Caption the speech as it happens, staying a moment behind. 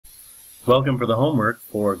Welcome for the homework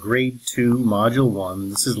for Grade 2, Module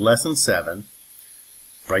 1. This is Lesson 7.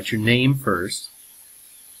 Write your name first.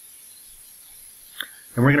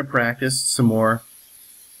 And we're going to practice some more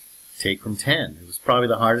take from 10. It was probably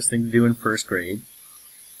the hardest thing to do in first grade.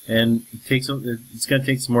 And it's going to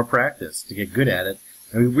take some more practice to get good at it.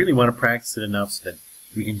 And we really want to practice it enough so that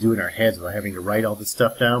we can do it in our heads without having to write all this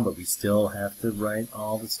stuff down, but we still have to write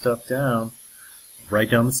all the stuff down.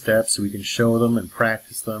 Write down the steps so we can show them and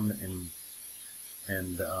practice them,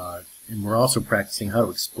 and we're also practicing how to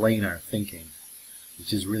explain our thinking,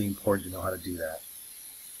 which is really important to know how to do that.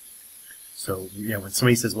 So, when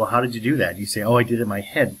somebody says, well, how did you do that? You say, oh, I did it in my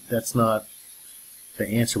head. That's not the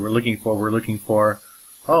answer we're looking for. We're looking for,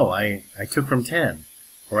 oh, I took from 10,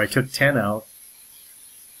 or I took 10 out.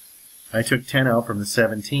 I took 10 out from the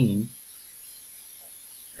 17,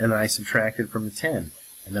 and then I subtracted from the 10,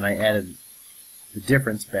 and then I added the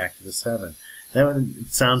difference back to the 7. That one,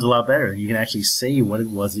 it sounds a lot better. You can actually say what it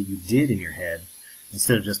was that you did in your head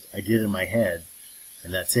instead of just, I did it in my head,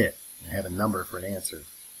 and that's it. I have a number for an answer.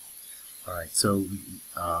 Alright, so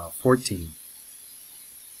 14.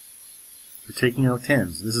 We're taking out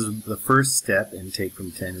 10s. This is the first step in take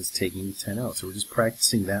from 10 is taking 10 out. So we're just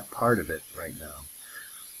practicing that part of it right now.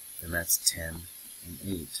 And that's 10 and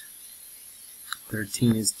 8.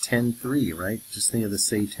 13 is 10-3, right? Just think of the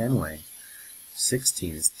say 10 way.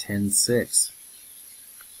 16 is 10-6.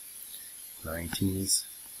 19 is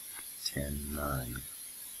 10-9.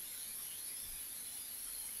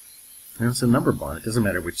 And it's a number bond. It doesn't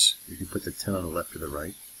matter which, if you put the 10 on the left or the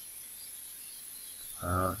right.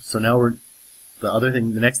 So now the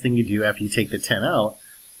next thing you do after you take the 10 out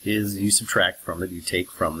is you subtract from it. You take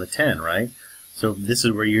from the 10, right? So this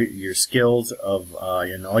is where your skills of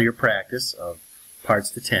and all your practice of parts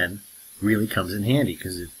to 10 really comes in handy,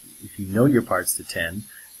 because if you know your parts to 10,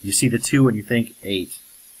 you see the 2 and you think 8,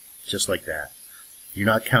 just like that. You're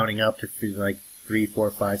not counting up to like 3,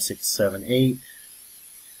 4, 5, 6, 7, 8,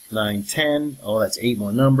 9, 10. Oh, that's 8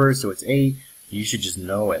 more numbers, so it's 8. You should just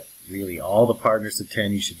know it. Really, all the partners to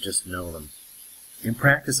 10, you should just know them. And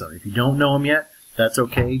practice them. If you don't know them yet, that's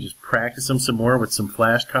okay. Just practice them some more with some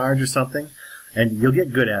flashcards or something, and you'll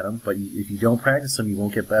get good at them. But if you don't practice them, you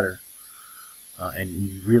won't get better.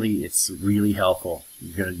 And really, it's really helpful.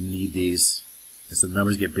 You're going to need these. As the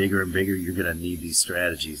numbers get bigger and bigger, you're going to need these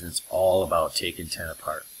strategies. And it's all about taking 10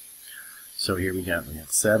 apart. So here we got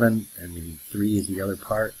 7, and we need 3 is the other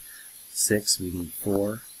part. 6, we need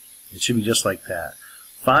 4. It should be just like that.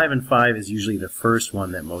 5 and 5 is usually the first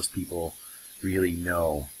one that most people really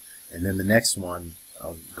know. And then the next one,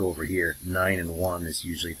 I'll go over here, 9 and 1 is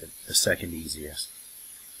usually the second easiest.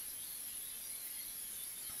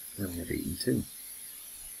 Then we have 8 and 2.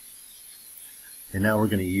 And now we're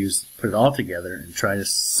going to put it all together and try to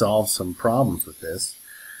solve some problems with this.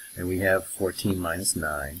 And we have 14 minus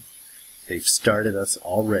 9. They've started us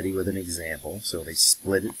already with an example, so they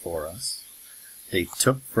split it for us. They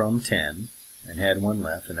took from 10 and had 1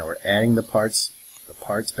 left, and now we're adding the parts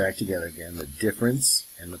back together again. The difference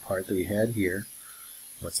and the part that we had here.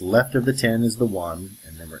 What's left of the 10 is the 1,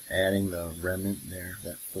 and then we're adding the remnant there,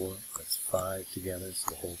 that 4, that's 5 together,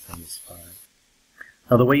 so the whole thing is 5.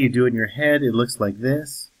 Now the way you do it in your head, it looks like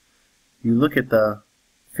this. You look at the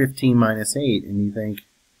 15 minus 8, and you think,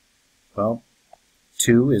 well,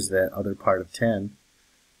 2 is that other part of 10,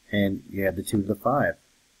 and you add the 2 to the 5,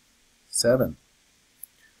 7.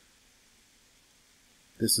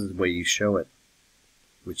 This is the way you show it,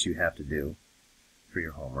 which you have to do for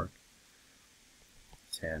your homework.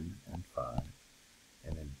 10 and 5,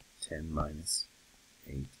 and then 10 minus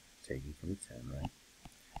 8, taking from the 10, right?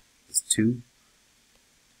 It's 2,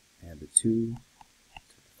 add the 2 to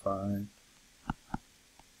the 5, and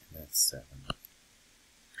that's 7.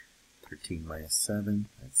 13 minus 7,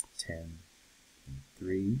 that's 10 and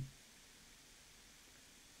 3.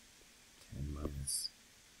 10 minus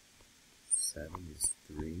 7 is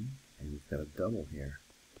 3, and we've got a double here.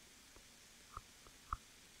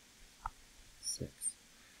 6.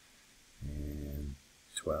 And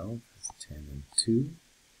 12 is 10 and 2.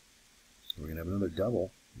 We're going to have another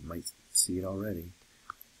double. You might see it already.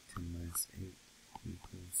 10 minus 8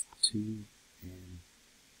 equals 2, and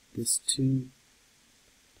this 2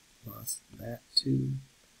 plus that 2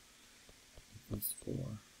 equals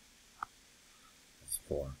 4. That's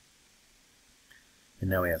 4. And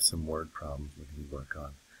now we have some word problems we're going to work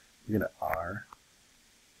on. We're going to R,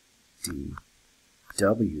 D,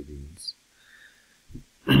 W these.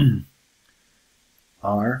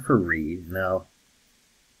 R for read. Now,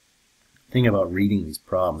 the thing about reading these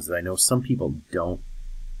problems is I know some people don't.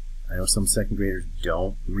 I know some second graders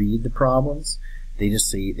don't read the problems, They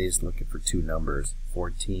just look for two numbers,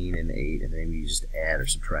 14 and 8, and then you just add or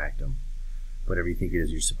subtract them. Whatever you think it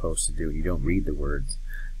is you're supposed to do. You don't read the words.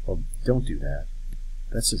 Well, don't do that.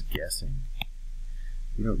 That's just guessing.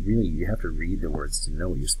 You have to read the words to know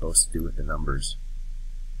what you're supposed to do with the numbers.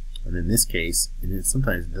 And in this case,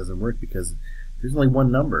 sometimes it doesn't work because there's only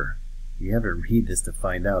one number. You have to read this to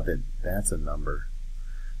find out that that's a number.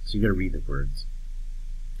 So you got to read the words.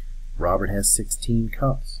 Robert has 16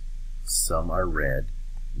 cups. Some are red,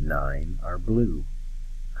 9 are blue.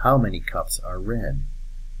 How many cups are red?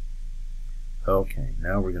 Okay,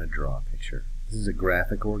 now we're going to draw a picture. This is a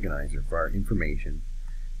graphic organizer for our information.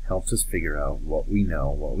 Helps us figure out what we know,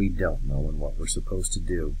 what we don't know, and what we're supposed to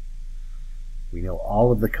do. We know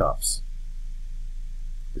all of the cups.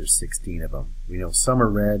 There's 16 of them. We know some are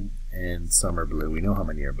red and some are blue. We know how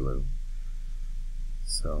many are blue.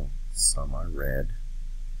 So some are red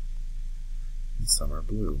and some are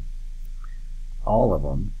blue. All of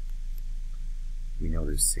them, we know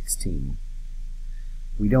there's 16.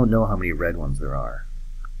 We don't know how many red ones there are,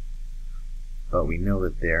 but we know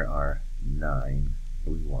that there are 9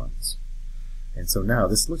 blue ones. And so now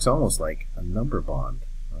this looks almost like a number bond,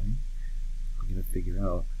 right? We're going to figure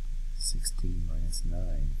out 16 minus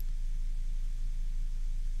 9.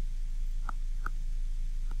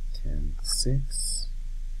 10, 6.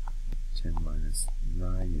 10 minus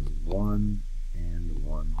 9 is 1, and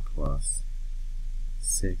 1 plus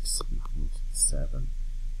 6 equals 7.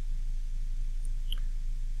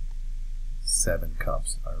 7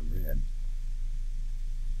 cups are red.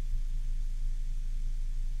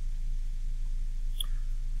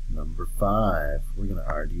 Number 5, we're going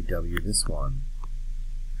to RDW this one.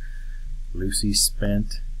 Lucy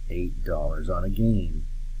spent $8 on a game.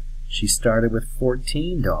 She started with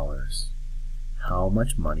 $14. How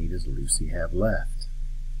much money does Lucy have left?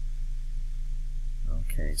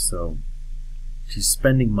 Okay, so she's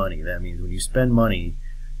spending money. That means when you spend money,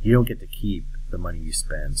 you don't get to keep the money you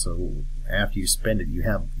spend. So after you spend it, you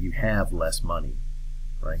have less money,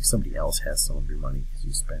 right? Somebody else has some of your money because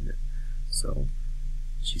you spend it. So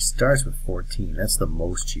she starts with 14. That's the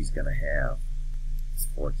most she's going to have. It's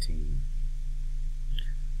 14.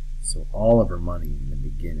 So all of her money in the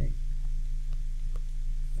beginning,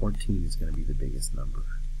 14 is going to be the biggest number.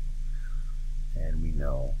 And we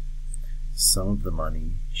know some of the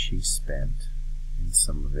money she spent and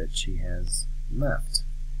some of it she has left.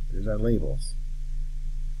 There's our labels.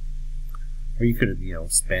 Or you could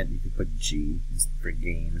have, spent, you could put G for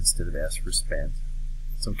game instead of S for spent.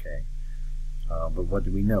 It's okay. But what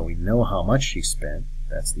do we know? We know how much she spent.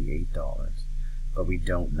 That's the $8. But we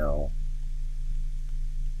don't know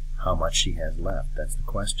how much she has left. That's the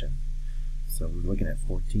question. So we're looking at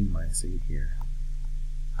 14 minus 8 here.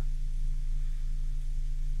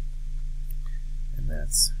 And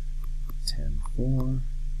that's 10, 4.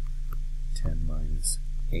 10 minus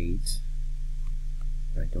 8.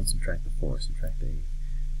 Right, don't subtract the 4, subtract the 8.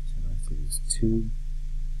 10 minus 8 is 2.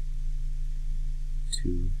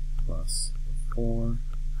 2 plus 4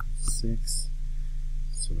 is 6.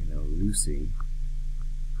 So we know Lucy,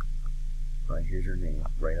 right, here's her name,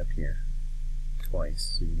 right up here,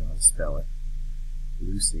 twice, so you know how to spell it.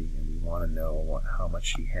 Lucy, and we want to know how much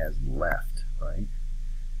she has left, right?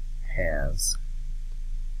 Has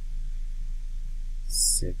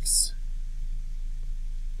 $6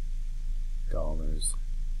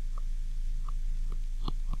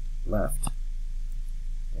 left.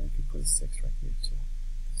 And we can put a 6 right here too.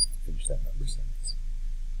 Let's finish that number sentence.